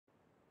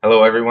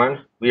Hello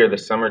everyone, we are the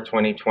Summer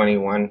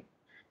 2021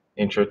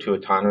 Intro to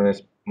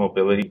Autonomous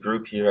Mobility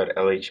group here at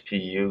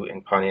LHPU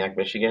in Pontiac,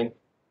 Michigan.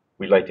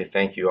 We'd like to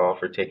thank you all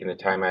for taking the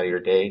time out of your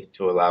day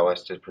to allow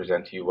us to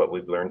present to you what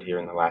we've learned here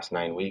in the last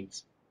 9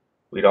 weeks.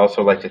 We'd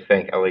also like to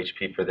thank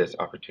LHP for this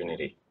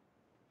opportunity.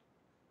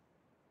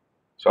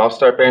 So I'll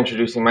start by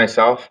introducing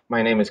myself.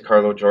 My name is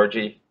Carlo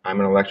Giorgi. I'm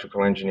an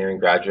electrical engineering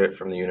graduate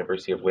from the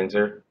University of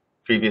Windsor.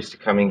 Previous to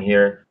coming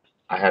here,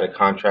 I had a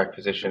contract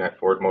position at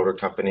Ford Motor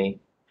Company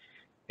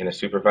in a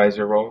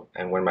supervisor role,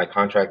 and when my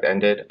contract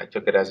ended, I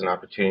took it as an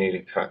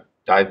opportunity to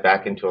dive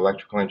back into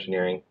electrical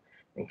engineering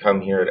and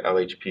come here at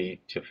LHP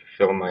to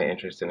fulfill my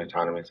interest in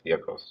autonomous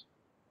vehicles.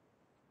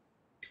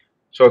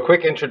 So a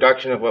quick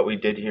introduction of what we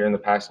did here in the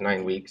past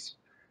 9 weeks.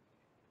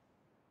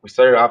 We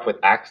started off with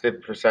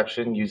active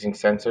perception using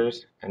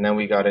sensors, and then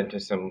we got into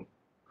some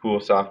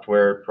cool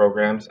software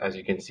programs, as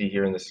you can see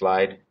here in the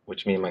slide,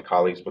 which me and my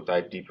colleagues will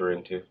dive deeper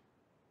into.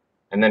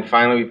 And then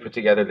finally, we put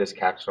together this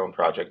capstone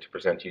project to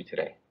present to you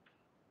today.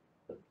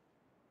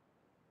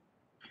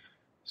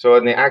 So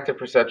in the active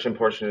perception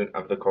portion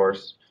of the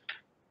course,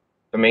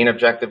 the main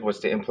objective was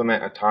to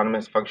implement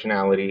autonomous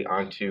functionality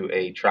onto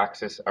a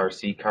Traxxas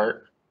RC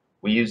cart.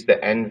 We used the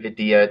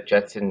NVIDIA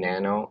Jetson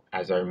Nano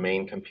as our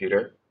main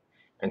computer,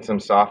 and some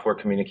software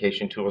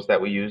communication tools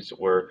that we used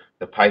were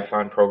the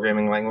Python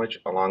programming language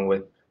along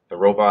with the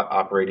robot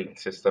operating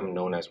system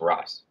known as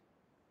ROS.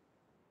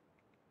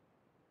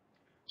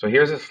 So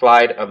here's a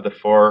slide of the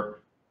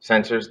 4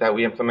 sensors that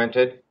we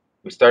implemented.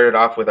 We started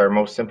off with our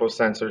most simple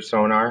sensor,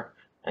 sonar,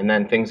 and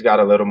then things got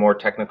a little more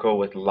technical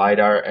with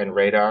LiDAR and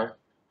radar.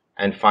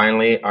 And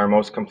finally, our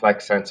most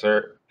complex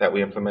sensor that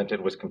we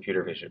implemented was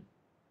computer vision.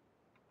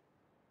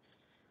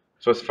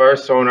 So as far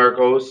as sonar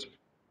goes,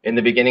 in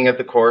the beginning of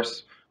the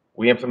course,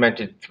 we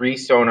implemented 3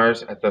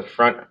 sonars at the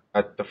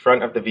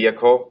front of the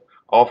vehicle,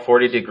 all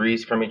 40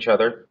 degrees from each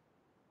other.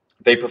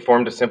 They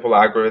performed a simple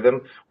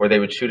algorithm where they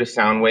would shoot a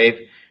sound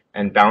wave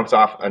and bounce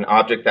off an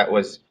object that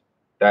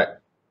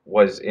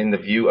was in the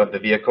view of the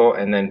vehicle,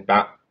 and then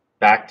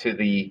back to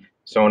the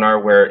sonar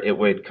where it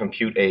would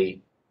compute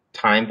a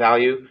time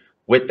value.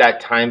 With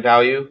that time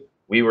value,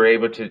 we were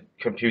able to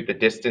compute the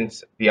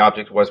distance the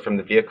object was from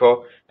the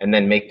vehicle and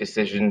then make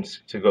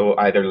decisions to go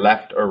either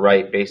left or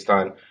right based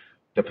on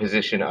the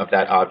position of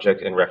that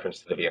object in reference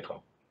to the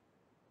vehicle.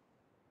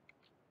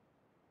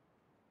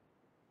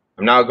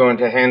 I'm now going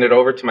to hand it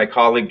over to my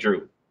colleague,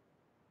 Drew.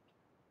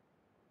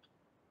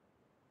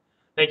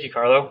 Thank you,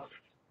 Carlo.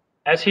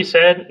 As he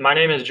said, my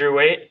name is Drew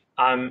Waite.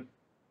 I'm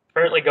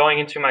currently going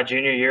into my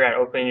junior year at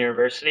Oakland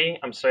University.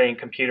 I'm studying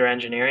computer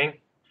engineering.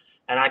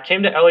 And I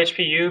came to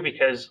LHPU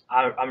because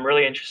I'm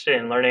really interested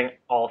in learning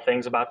all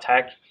things about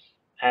tech.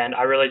 And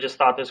I really just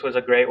thought this was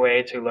a great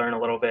way to learn a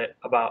little bit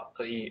about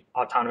the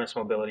autonomous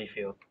mobility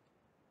field.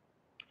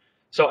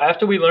 So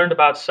after we learned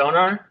about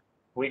sonar,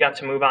 we got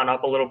to move on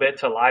up a little bit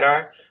to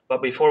LiDAR.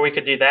 But before we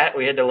could do that,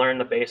 we had to learn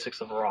the basics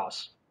of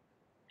ROS.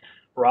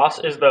 ROS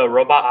is the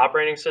robot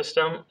operating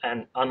system,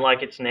 and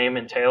unlike its name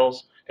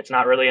entails, it's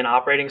not really an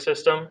operating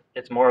system.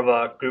 It's more of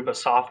a group of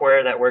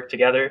software that work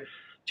together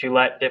to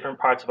let different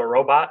parts of a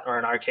robot, or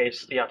in our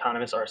case, the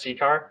autonomous RC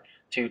car,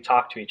 to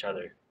talk to each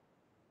other.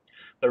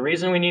 The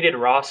reason we needed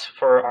ROS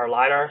for our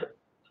LiDAR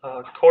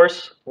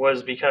course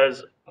was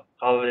because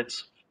of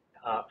its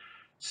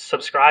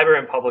subscriber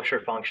and publisher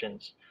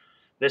functions.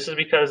 This is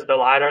because the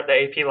LiDAR,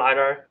 the AP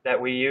LiDAR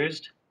that we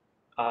used,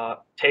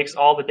 takes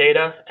all the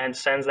data and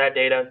sends that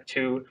data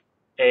to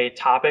a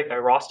topic,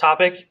 a ROS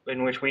topic,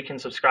 in which we can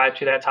subscribe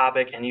to that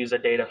topic and use the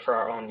data for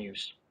our own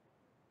use.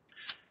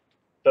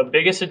 The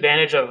biggest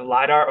advantage of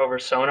LiDAR over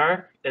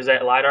sonar is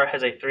that LiDAR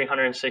has a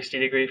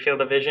 360-degree field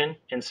of vision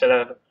instead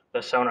of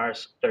the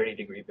sonar's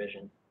 30-degree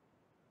vision.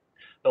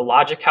 The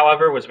logic,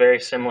 however, was very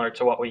similar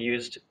to what we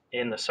used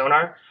in the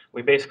sonar.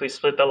 We basically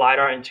split the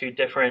LiDAR into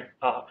different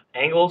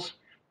angles,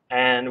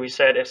 and we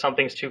said if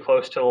something's too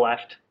close to the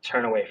left,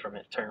 turn away from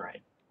it, turn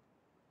right.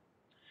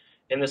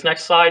 In this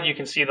next slide, you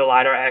can see the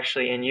LiDAR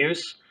actually in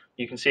use.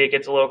 You can see it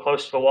gets a little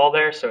close to the wall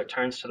there, so it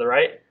turns to the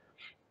right.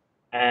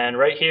 And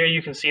right here,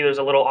 you can see there's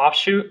a little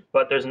offshoot,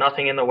 but there's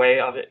nothing in the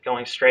way of it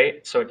going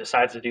straight, so it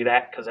decides to do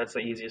that because that's the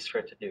easiest for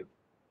it to do.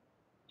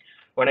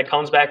 When it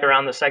comes back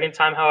around the second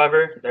time,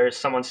 however, there's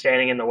someone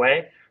standing in the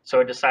way, so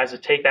it decides to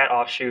take that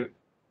offshoot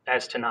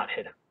as to not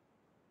hit him.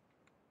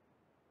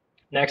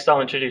 Next,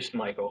 I'll introduce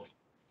Michael.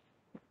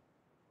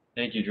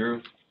 Thank you,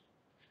 Drew.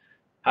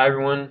 Hi,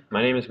 everyone.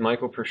 My name is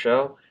Michael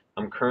Purcell.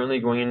 I'm currently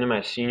going into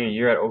my senior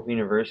year at Oakland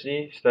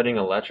University studying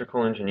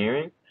electrical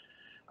engineering.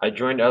 I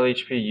joined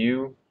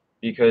LHPU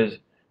because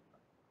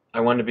I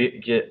wanted to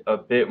get a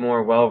bit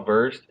more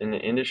well-versed in the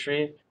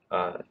industry.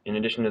 In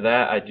addition to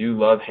that, I do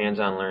love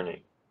hands-on learning.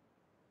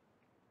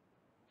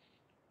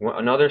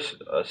 Another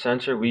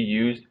sensor we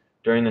used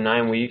during the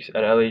 9 weeks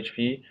at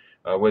LHP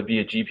would be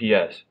a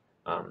GPS.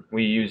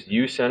 We used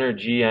U-Center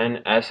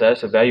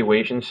GNSS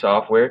evaluation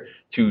software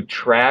to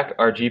track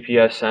our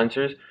GPS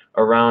sensors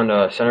around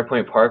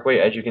Centerpoint Parkway,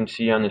 as you can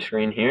see on the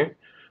screen here.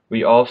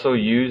 We also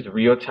used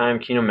real-time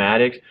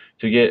kinematics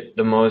to get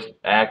the most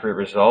accurate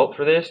result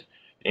for this.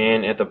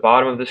 And at the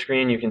bottom of the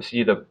screen, you can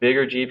see the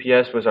bigger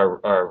GPS was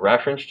our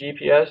reference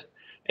GPS,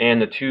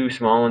 and the two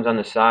small ones on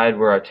the side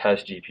were our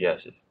test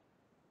GPSs.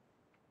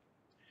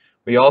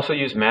 We also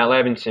use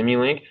MATLAB and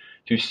Simulink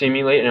to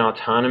simulate an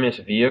autonomous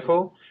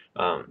vehicle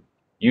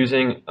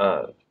using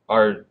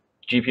our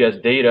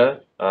GPS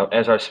data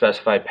as our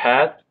specified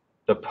path.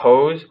 The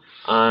pose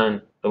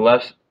on the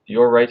left,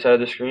 your right side of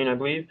the screen, I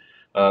believe,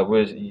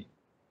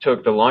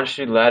 took the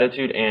longitude,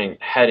 latitude, and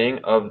heading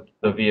of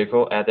the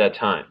vehicle at that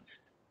time.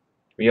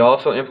 We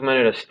also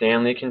implemented a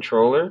Stanley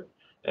controller,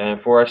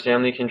 and for our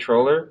Stanley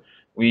controller,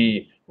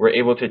 we were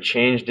able to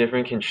change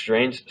different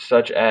constraints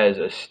such as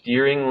a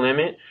steering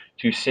limit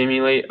to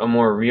simulate a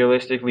more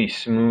realistically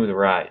smooth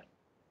ride.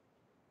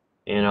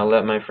 And I'll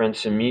let my friend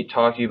Samit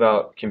talk to you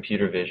about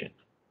computer vision.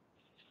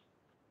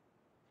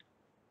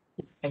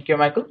 Thank you,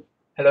 Michael.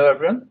 Hello,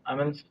 everyone. I'm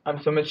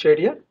Sumit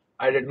Shedia.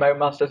 I did my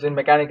master's in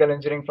mechanical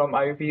engineering from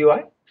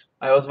IUPUI.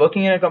 I was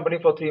working in a company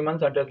for 3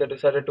 months until they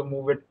decided to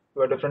move it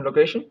to a different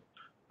location.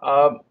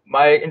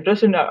 My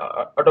interest in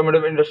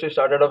automotive industry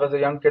started off as a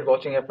young kid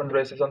watching F1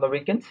 races on the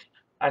weekends,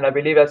 and I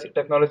believe as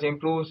technology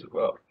improves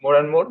more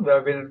and more,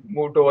 we'll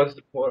move towards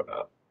more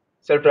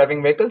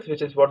self-driving vehicles,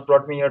 which is what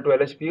brought me here to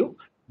LHPU,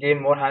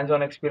 gain more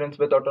hands-on experience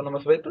with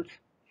autonomous vehicles.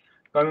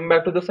 Coming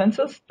back to the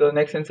sensors, the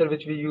next sensor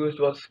which we used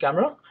was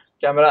camera.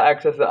 Camera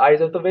acts as the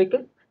eyes of the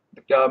vehicle.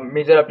 The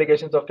major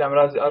applications of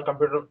cameras are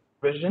computer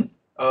vision,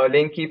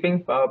 lane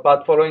keeping,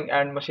 path following,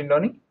 and machine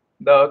learning.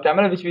 The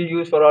camera which we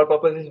used for our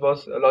purposes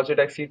was a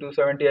Logitech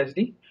C270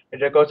 SD.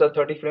 It records at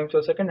 30 frames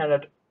per second and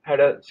it had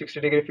a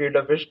 60-degree field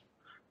of vision.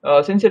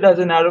 Since it has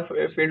a narrow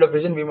field of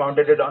vision, we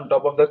mounted it on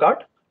top of the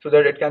cart so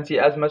that it can see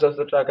as much of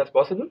the track as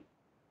possible.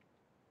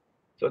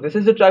 So this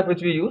is the track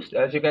which we used.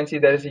 As you can see,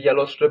 there is a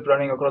yellow strip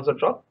running across the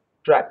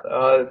track.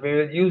 We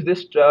will use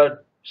this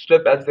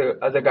strip as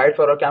a guide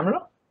for our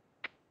camera.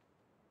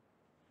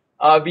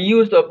 We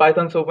used a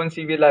Python's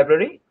OpenCV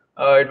library.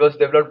 It was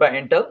developed by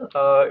Intel.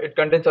 It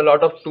contains a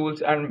lot of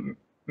tools and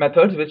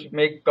methods which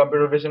make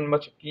computer vision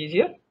much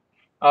easier.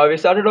 We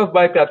started off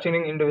by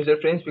capturing individual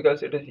frames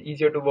because it is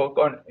easier to work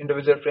on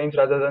individual frames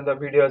rather than the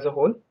video as a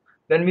whole.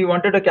 Then we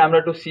wanted a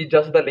camera to see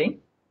just the lane,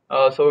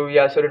 so we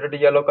isolated the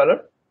yellow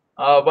color.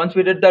 Once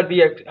we did that,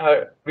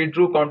 we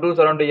drew contours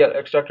around the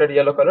extracted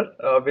yellow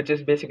color, which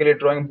is basically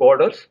drawing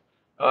borders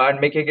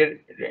and making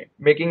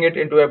it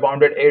into a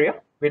bounded area.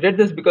 We did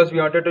this because we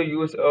wanted to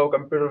use a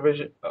computer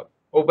vision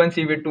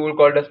OpenCV tool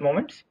called as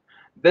moments.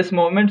 This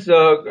moments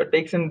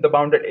takes in the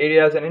bounded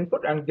area as an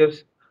input and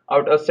gives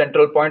out a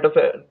central point of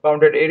a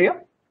bounded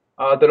area.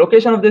 The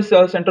location of this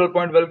central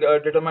point will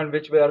determine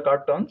which way our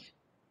card turns.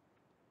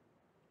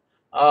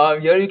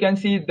 Here you can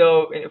see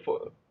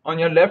on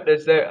your left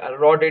is the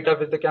raw data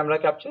which the camera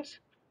captures.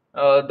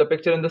 The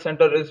picture in the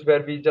center is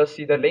where we just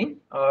see the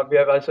lane. We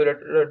have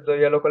isolated the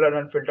yellow color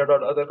and filtered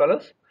out other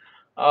colors.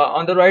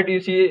 On the right, you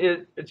see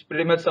it's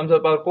pretty much sums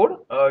up our code.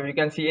 You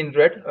can see in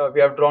red,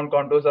 we have drawn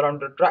contours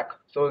around the track.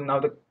 So now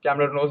the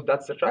camera knows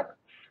that's the track.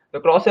 The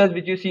crosshairs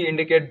which you see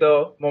indicate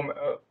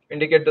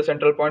the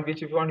central point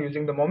which we found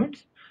using the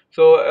moments.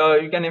 So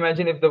you can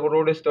imagine if the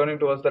road is turning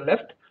towards the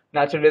left,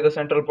 naturally the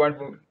central point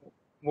will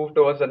move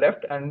towards the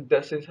left, and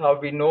this is how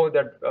we know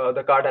that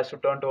the card has to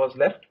turn towards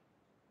left.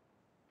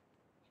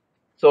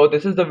 So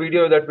this is the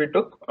video that we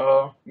took.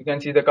 You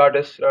can see the card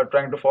is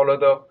trying to follow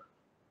the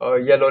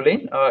yellow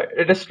lane.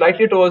 It is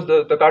slightly towards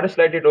the card is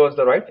slightly towards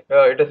the right.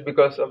 It is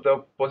because of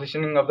the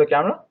positioning of the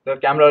camera. The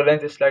camera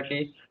lens is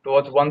slightly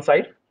towards one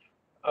side.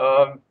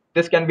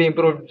 This can be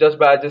improved just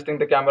by adjusting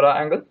the camera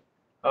angle.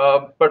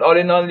 But all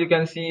in all, you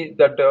can see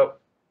that the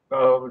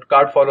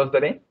card follows the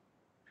lane.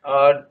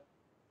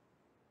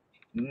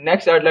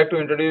 Next, I'd like to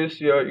introduce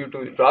you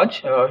to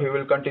Raj. He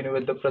will continue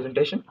with the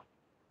presentation.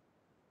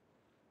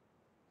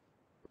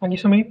 Thank you,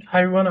 Sumit.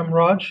 Hi, everyone. I'm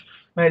Raj.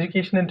 My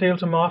education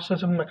entails a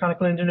master's in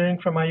mechanical engineering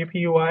from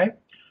IUPUI.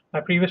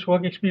 My previous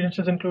work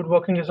experiences include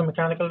working as a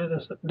mechanical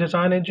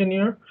design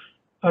engineer,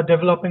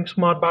 developing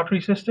smart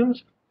battery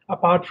systems.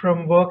 Apart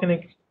from work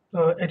in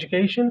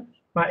education,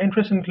 my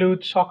interests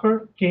include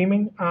soccer,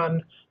 gaming,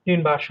 and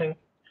dune bashing.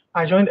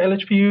 I joined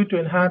LHPU to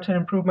enhance and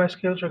improve my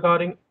skills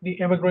regarding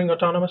the ever-growing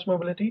autonomous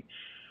mobility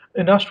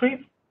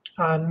industry.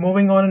 And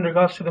moving on in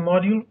regards to the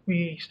module,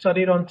 we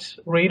studied on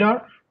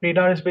radar.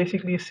 Radar is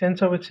basically a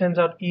sensor which sends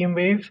out EM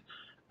waves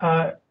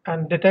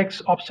and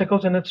detects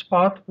obstacles in its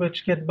path,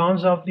 which get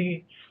bounced off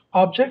the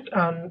object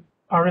and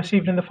are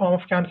received in the form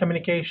of CAN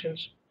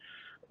communications.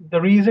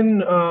 The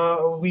reason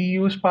we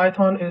use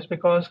Python is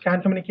because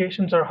CAN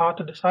communications are hard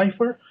to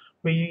decipher.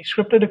 We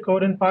scripted a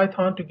code in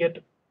Python to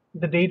get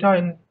the data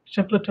in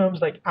simpler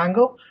terms like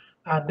angle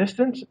and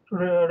distance,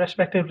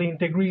 respectively in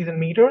degrees and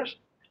meters.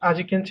 As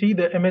you can see,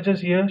 the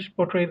images here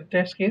portray the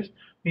test case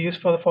we use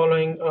for the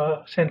following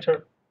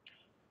sensor.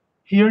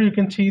 Here you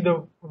can see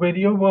the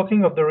video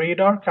working of the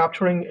radar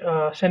capturing,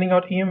 sending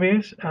out EM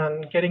waves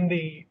and getting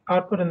the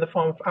output in the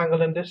form of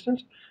angle and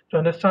distance. To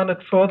understand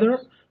it further,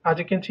 as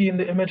you can see in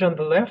the image on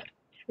the left,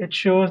 it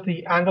shows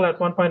the angle at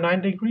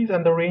 1.9 degrees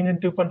and the range in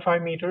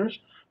 2.5 meters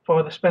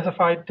for the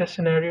specified test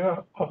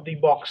scenario of the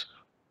box.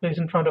 placed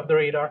in front of the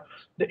radar.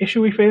 The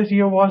issue we faced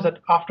here was that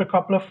after a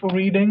couple of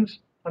readings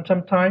and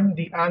some time,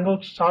 the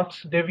angle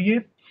starts to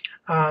deviate,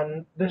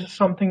 and this is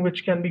something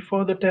which can be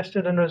further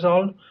tested and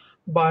resolved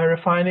by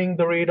refining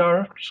the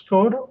radar's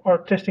code or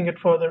testing it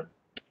further.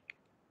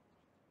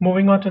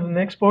 Moving on to the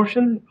next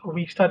portion,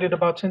 we studied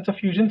about sensor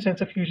fusion.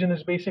 Sensor fusion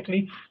is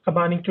basically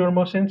combining two or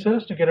more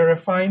sensors to get a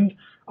refined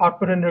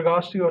output in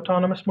regards to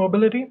autonomous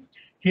mobility.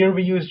 Here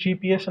we use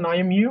GPS and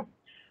IMU.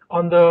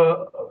 On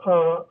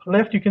the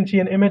left, you can see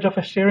an image of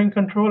a steering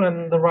control,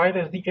 and on the right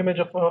is the image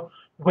of a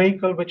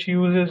vehicle which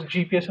uses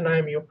GPS and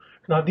IMU.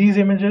 Now, these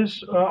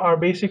images are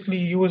basically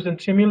used in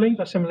Simulink,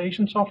 a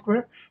simulation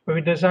software, where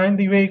we design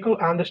the vehicle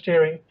and the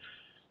steering.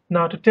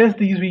 Now, to test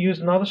these, we use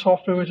another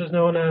software which is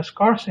known as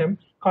CarSim.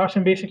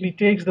 CarSim basically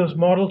takes those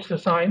models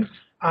design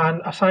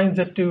and assigns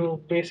it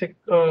to basic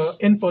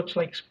inputs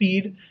like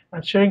speed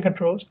and steering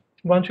controls.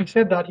 Once we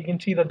set that, you can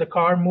see that the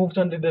car moves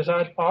on the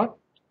desired path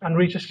and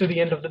reaches to the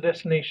end of the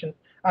destination.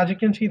 As you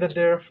can see that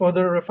there are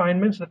further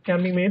refinements that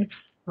can be made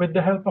with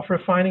the help of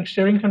refining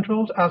steering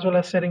controls as well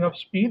as setting up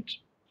speeds.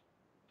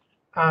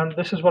 And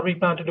this is what we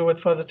plan to do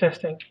with further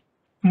testing.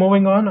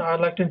 Moving on, I'd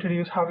like to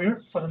introduce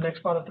Javier for the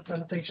next part of the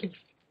presentation.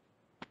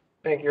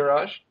 Thank you,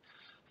 Raj.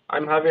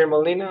 I'm Javier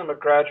Molina. I'm a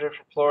graduate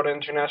from Florida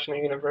International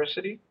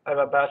University. I have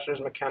a bachelor's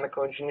in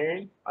mechanical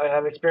engineering. I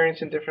have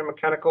experience in different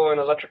mechanical and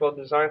electrical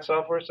design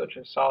software such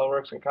as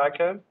SolidWorks and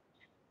KiCad.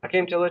 I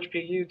came to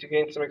LHPU to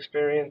gain some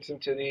experience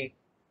into the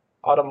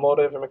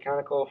automotive and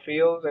mechanical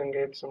fields and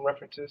get some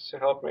references to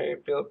help me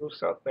build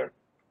boosts out there.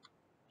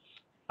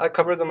 I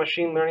covered the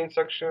machine learning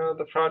section of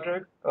the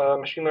project.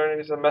 Machine learning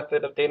is a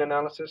method of data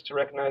analysis to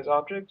recognize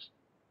objects.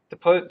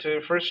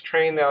 To first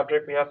train the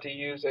object, we have to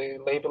use a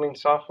labeling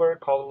software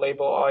called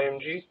Label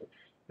IMG.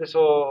 This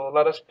will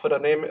let us put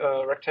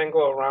a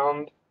rectangle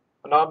around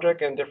an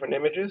object and different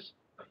images.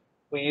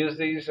 We use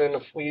these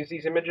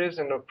images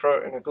in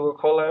a Google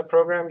Colab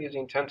program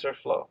using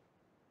TensorFlow.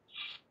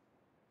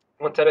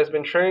 Once that has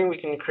been trained, we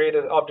can create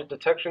an object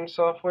detection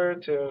software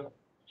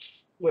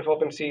with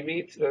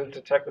OpenCV to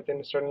detect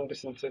within certain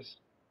distances.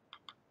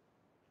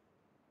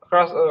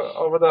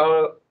 Over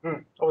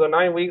the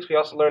 9 weeks, we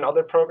also learned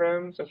other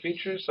programs and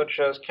features such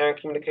as CAN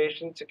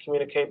communication to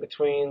communicate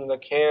between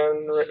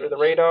the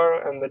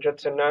radar and the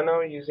Jetson Nano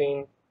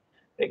using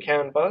a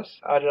CAN bus,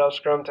 Agile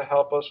Scrum to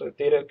help us with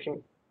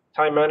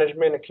time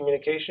management and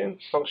communication,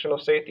 functional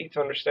safety to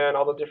understand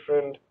all the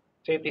different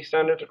safety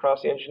standards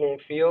across the engineering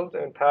field,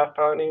 and path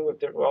planning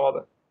with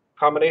the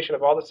combination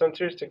of all the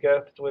sensors to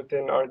get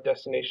within our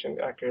destination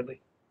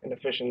accurately and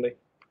efficiently.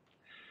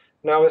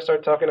 Now we'll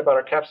start talking about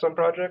our capstone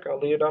project. I'll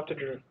lead it off to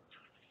Drew.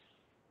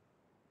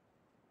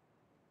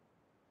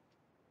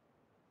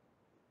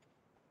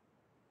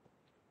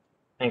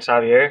 Thanks,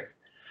 Javier.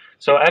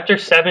 So after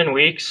 7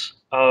 weeks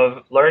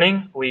of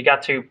learning, we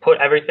got to put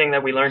everything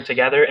that we learned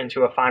together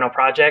into a final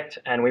project,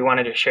 and we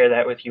wanted to share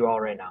that with you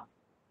all right now.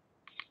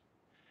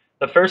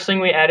 The first thing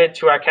we added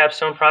to our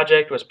capstone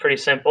project was pretty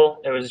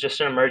simple. It was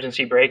just an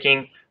emergency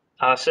braking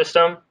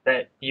system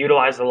that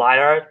utilized the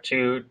LiDAR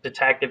to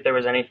detect if there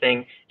was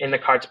anything in the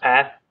cart's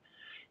path.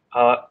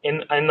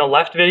 In the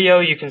left video,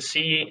 you can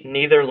see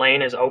neither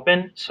lane is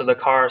open, so the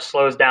car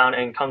slows down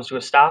and comes to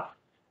a stop.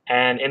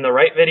 And in the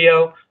right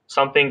video,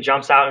 something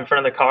jumps out in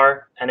front of the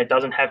car and it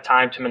doesn't have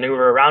time to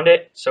maneuver around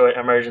it, so it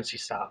emergency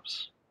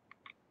stops.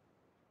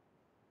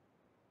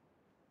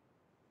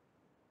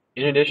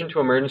 In addition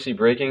to emergency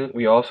braking,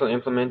 we also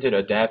implemented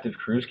adaptive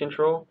cruise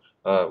control.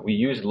 We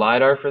used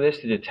LiDAR for this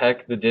to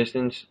detect the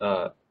distance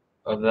of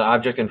the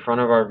object in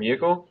front of our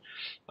vehicle.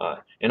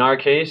 In our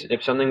case,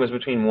 if something was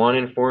between 1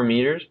 and 4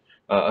 meters,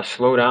 a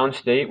slow down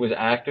state was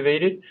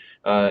activated,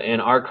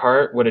 and our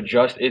cart would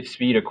adjust its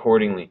speed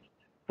accordingly.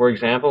 For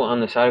example,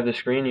 on the side of the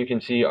screen, you can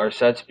see our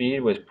set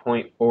speed was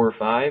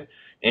 0.45,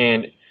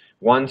 and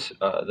once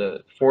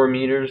the 4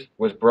 meters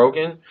was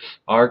broken,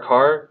 our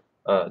car,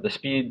 the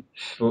speed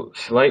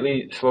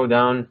slightly slowed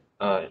down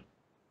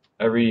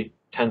every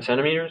 10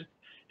 centimeters.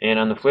 And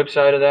on the flip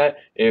side of that,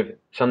 if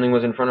something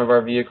was in front of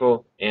our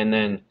vehicle and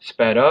then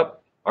sped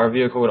up, our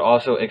vehicle would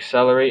also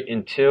accelerate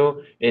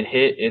until it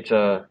hit its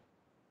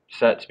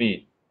set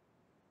speed.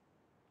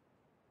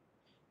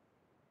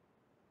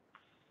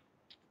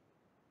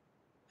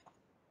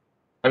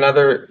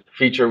 Another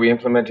feature we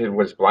implemented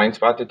was blind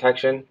spot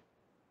detection.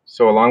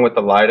 So along with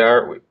the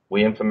LiDAR,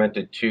 we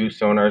implemented 2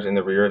 sonars in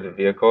the rear of the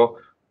vehicle,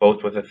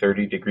 both with a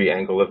 30-degree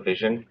angle of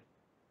vision.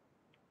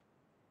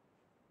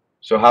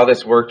 So how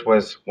this worked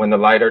was when the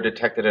LiDAR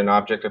detected an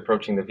object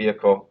approaching the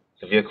vehicle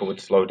would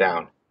slow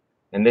down.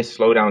 And this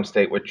slowdown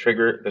state would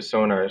trigger the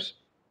sonars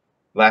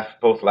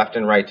both left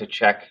and right to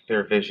check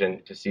their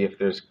vision to see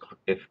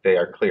if they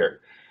are clear.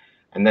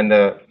 And then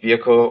the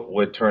vehicle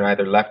would turn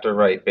either left or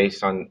right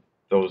based on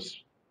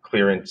those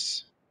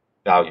clearance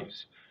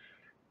values.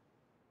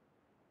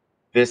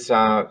 This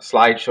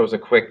slide shows a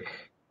quick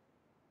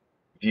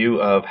view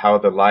of how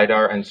the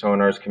LiDAR and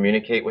sonars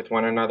communicate with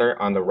one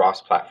another on the ROS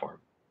platform.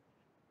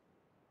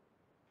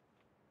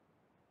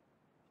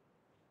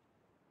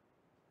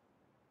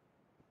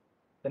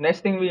 The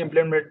next thing we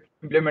implemented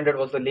implemented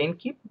was the lane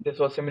keep. This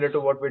was similar to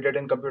what we did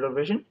in computer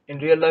vision. In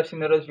real life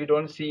scenarios, we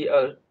don't see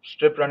a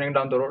strip running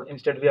down the road.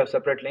 Instead, we have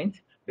separate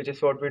lanes, which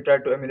is what we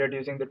tried to emulate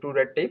using the two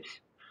red tapes.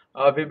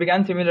 We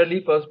began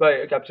similarly first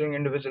by capturing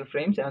individual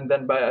frames and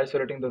then by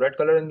isolating the red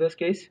color in this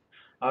case.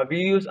 We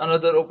use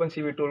another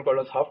OpenCV tool called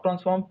as half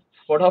transform.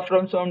 What half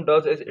transform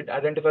does is it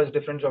identifies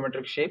different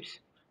geometric shapes.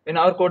 In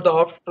our code, the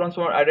half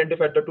transform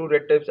identified the two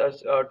red tapes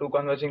as two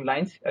converging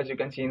lines, as you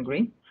can see in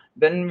green.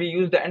 Then we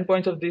use the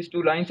endpoints of these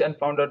two lines and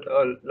found a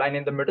line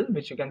in the middle,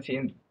 which you can see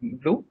in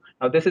blue.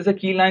 Now this is a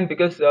key line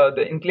because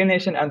the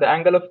inclination and the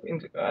angle of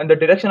and the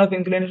direction of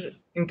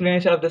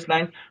inclination of this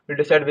line will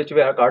decide which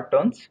way our car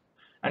turns.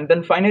 And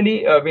then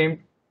finally, we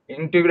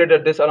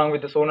integrated this along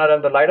with the sonar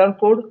and the lidar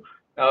code,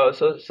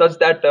 so such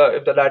that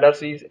if the lidar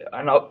sees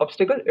an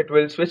obstacle, it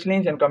will switch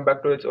lanes and come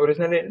back to its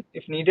original lane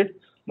if needed.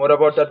 More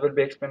about that will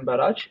be explained by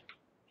Raj.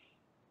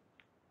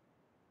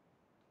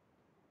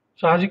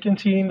 So as you can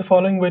see in the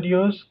following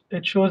videos,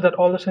 it shows that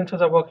all the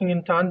sensors are working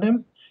in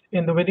tandem.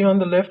 In the video on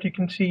the left, you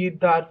can see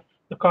that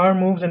the car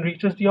moves and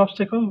reaches the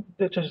obstacle,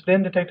 which is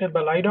then detected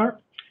by LiDAR.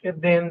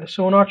 Then the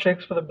sonar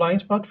checks for the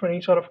blind spot for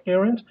any sort of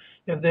clearance.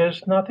 If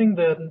there's nothing,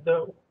 then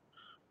the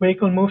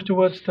vehicle moves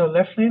towards the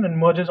left lane and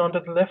merges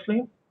onto the left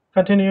lane.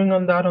 Continuing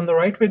on that, on the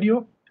right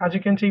video, as you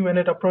can see, when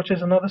it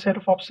approaches another set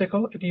of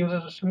obstacle, it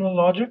uses a similar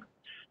logic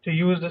to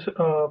use this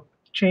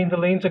change the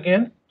lanes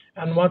again.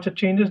 And once it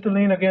changes the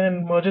lane again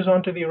and merges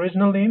onto the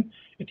original lane,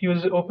 it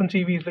uses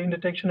OpenCV's lane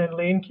detection and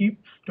lane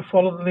keep to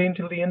follow the lane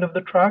till the end of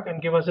the track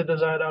and give us the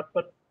desired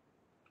output.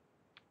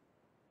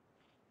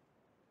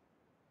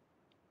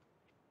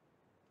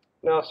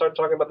 Now I'll start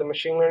talking about the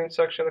machine learning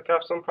section of the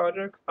Capstone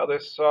project, how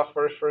this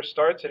software first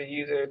starts.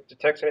 It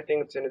detects anything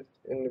that's in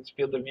its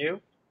field of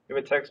view. If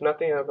it detects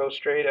nothing, it'll go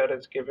straight at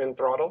its given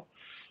throttle.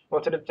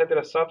 Once it detected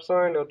a stop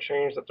sign, it'll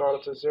change the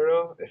throttle to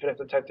 0. If it has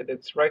detected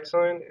its right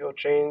sign, it'll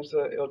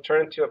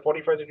turn to a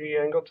 45-degree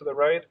angle to the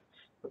right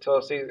until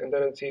it sees, and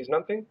then it sees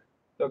nothing.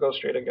 It'll go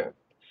straight again.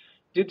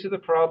 Due to the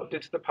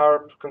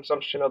power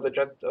consumption of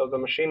the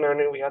machine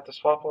learning, we had to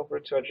swap over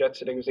to a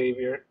Jetson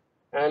Xavier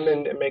and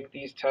then make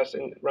these tests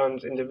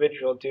runs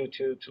individual due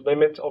to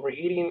limit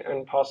overheating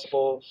and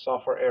possible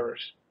software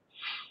errors.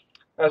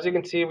 As you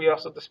can see, we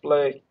also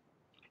display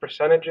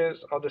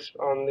percentages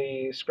on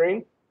the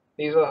screen.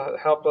 These will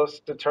help us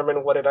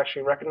determine what it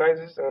actually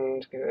recognizes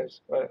and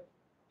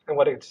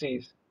what it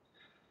sees.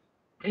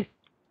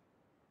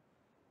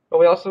 What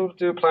we also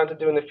plan to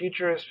do in the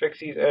future is fix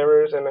these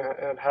errors and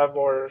have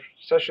more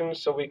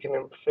sessions so we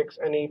can fix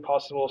any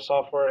possible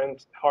software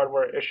and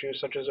hardware issues,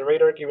 such as a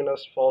radar giving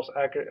us false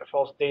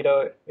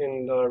data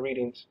in the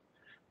readings.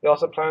 We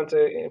also plan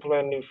to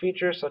implement new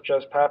features such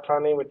as path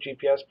planning with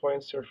GPS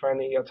points to refine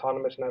the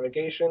autonomous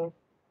navigation,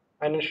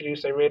 and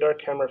introduce a radar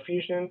camera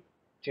fusion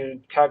to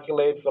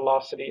calculate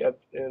velocity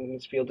in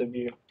its field of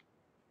view.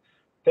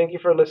 Thank you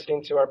for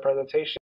listening to our presentation.